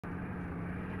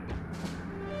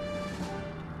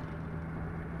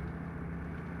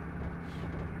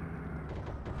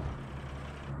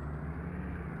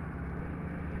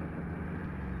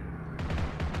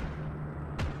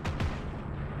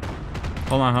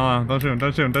Hold on. Don't shoot him.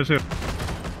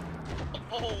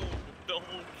 Oh, double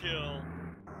kill.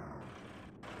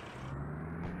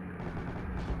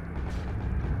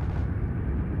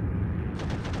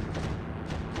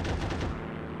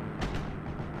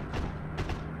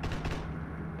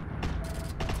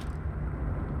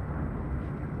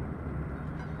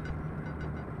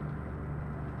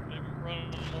 Maybe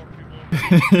running more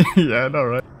people. Yeah, I know,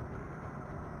 right?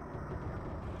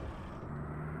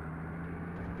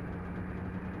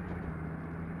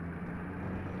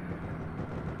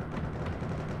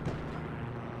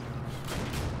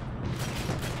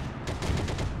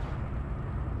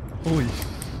 Holy sh...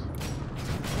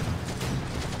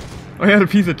 Oh, he had a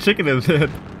piece of chicken in his head.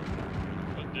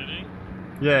 Oh, did he?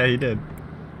 Yeah, he did.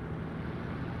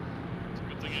 It's a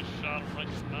good thing he shot him right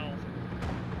in the mouth.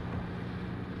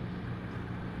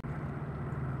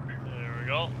 There we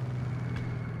go.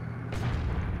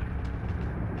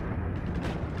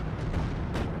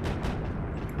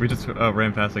 We just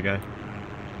ran past the guy.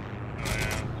 Oh,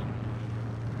 yeah.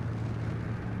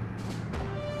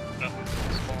 Nothing's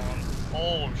spawned.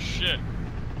 Oh, shit.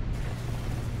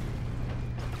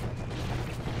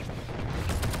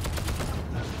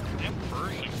 Damn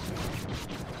Pershing.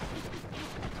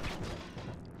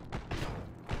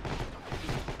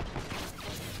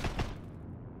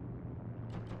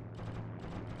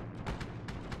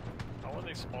 How are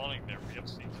they spawning there? We have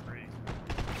C3.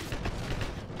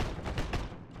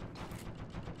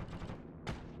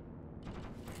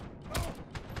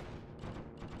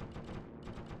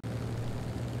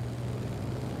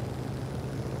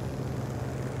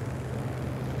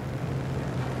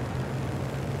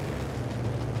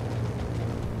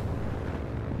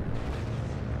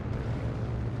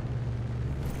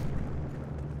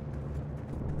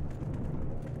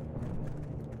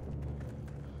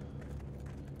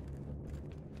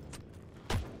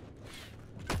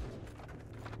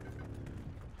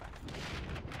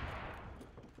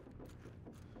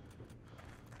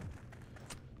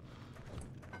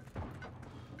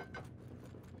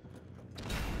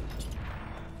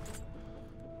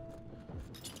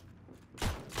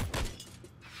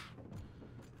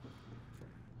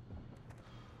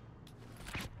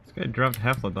 This guy dropped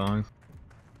half the dongs.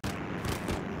 Oh,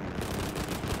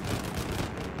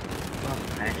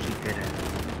 I actually did it.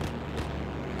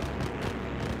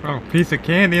 Oh, piece of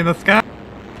candy in the sky!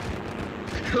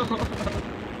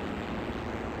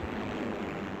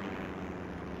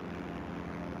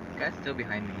 Guy's still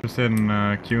behind me. Just sitting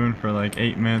queuing for like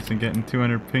 8 minutes and getting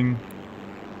 200 ping.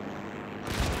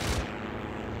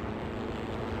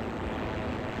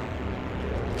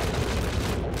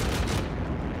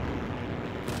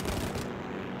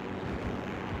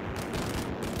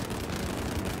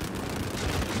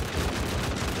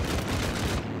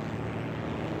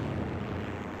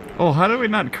 Oh, how did we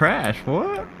not crash?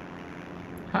 What?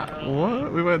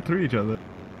 What? We went through each other.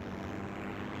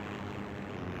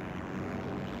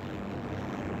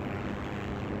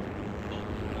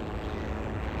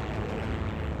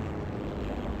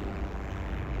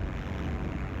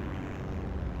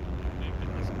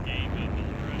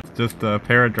 Just a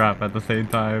paradrop at the same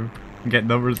time. Get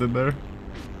numbers in there.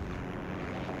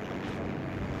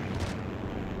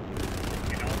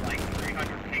 You know, like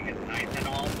 300 ping is nice and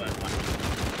all, but like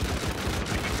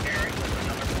when you pair it with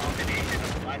another combination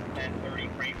of less than 30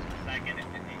 frames per second,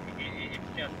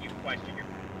 it's just you question your.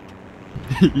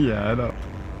 Yeah, I know.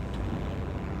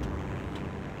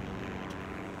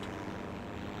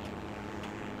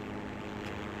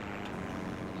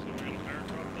 So we're gonna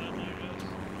airdrop that, I guess.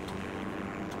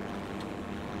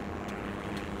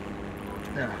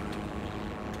 Yeah.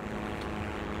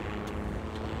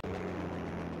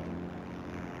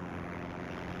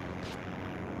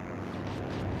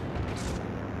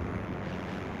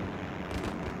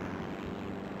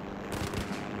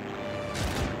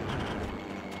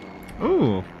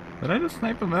 Ooh, did I just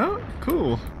snipe him out?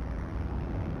 Cool.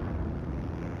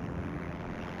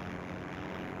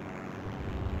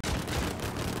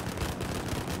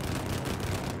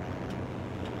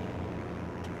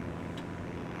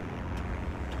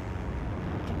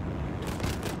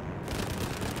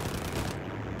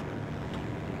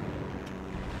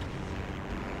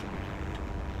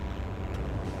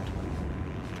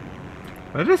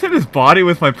 I just hit his body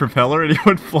with my propeller and he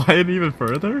went flying even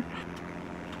further?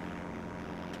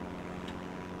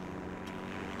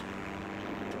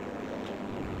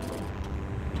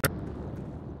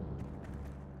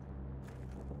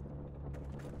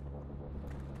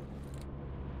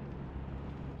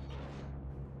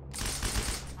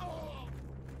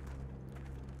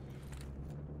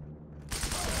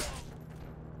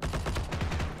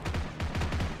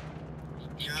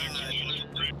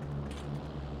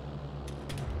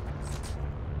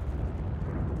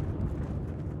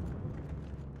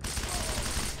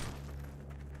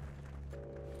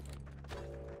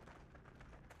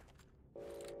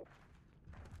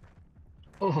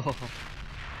 Oh,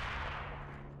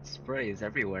 spray is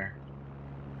everywhere.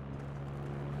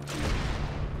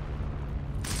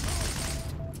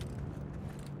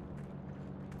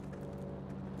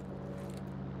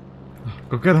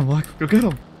 Go get him, Lex. Go get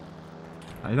him.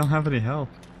 I don't have any health.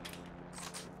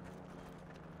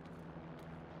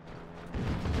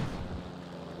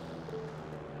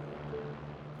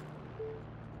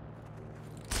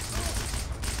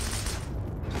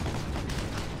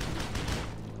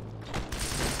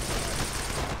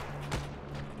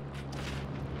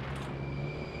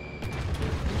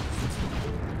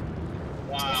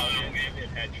 Wow,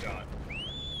 instant headshot.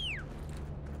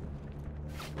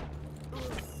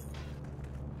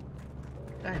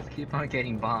 Guys, keep on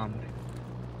getting bombed.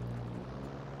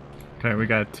 Okay, we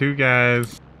got 2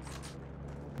 guys.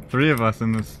 3 of us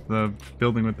in this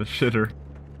building with the shitter.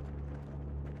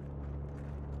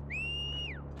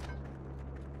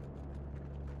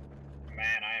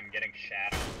 Man, I am getting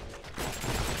shadowed.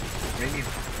 Really?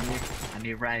 I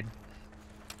need a ride.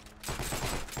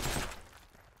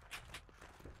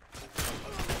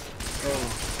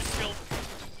 Oh, Killed.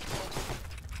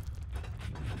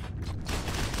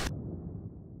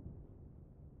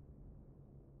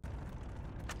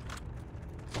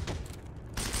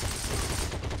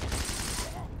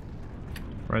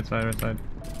 Right side, right side.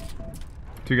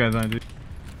 2 guys on it.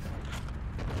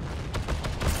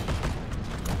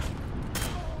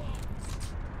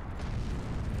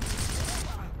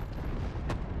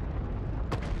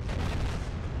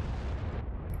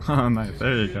 Oh, nice.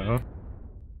 There you go.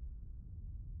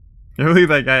 I believe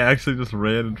that guy actually just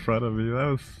ran in front of me. That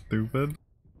was stupid.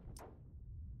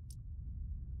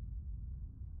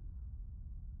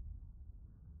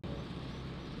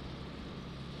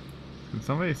 Did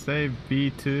somebody say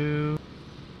B2?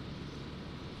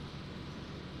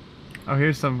 Oh,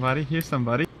 here's somebody. Here's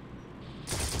somebody.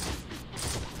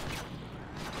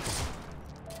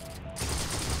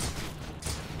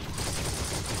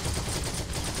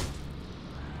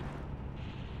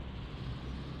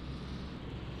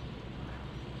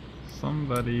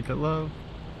 Somebody to love.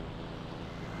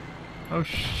 Oh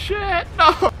shit!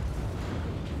 No!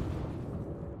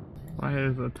 Why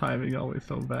is the timing always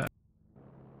so bad?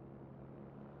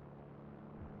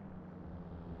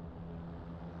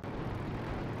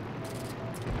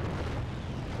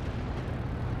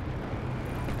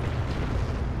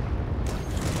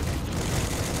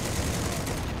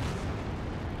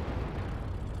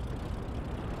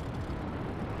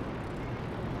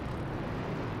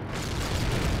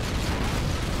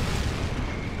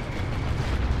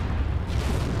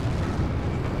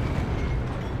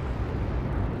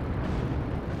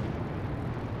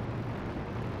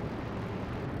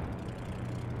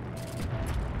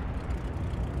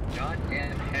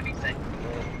 goddamn heavy set.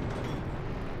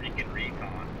 Freaking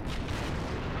recon.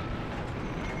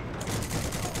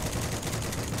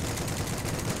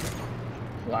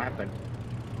 What happened?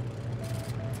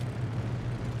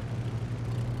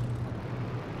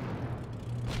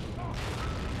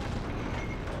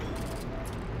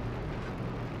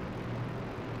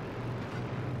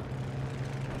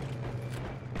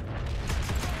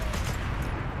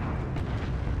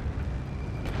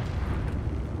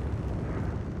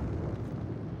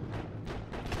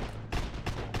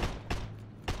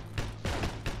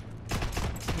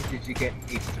 Did you get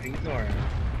H3s or?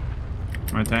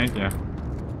 My tank, yeah.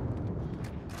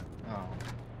 Oh.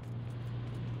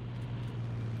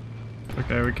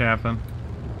 Okay, we're capping.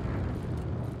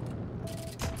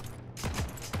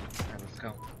 Alright, let's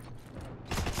go.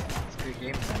 It's a good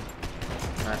game then.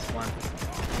 Last one.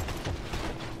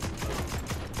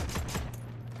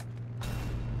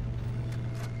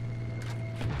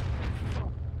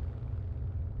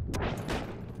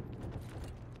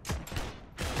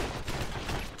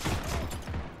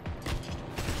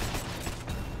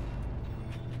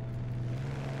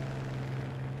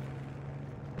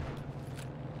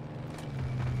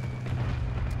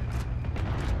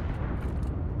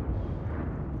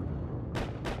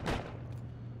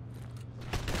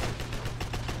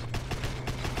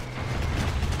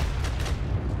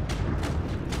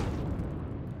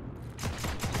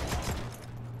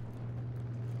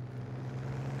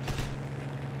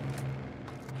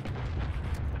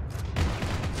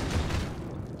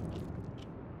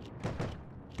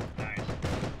 Nice.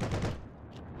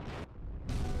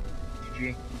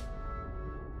 GG.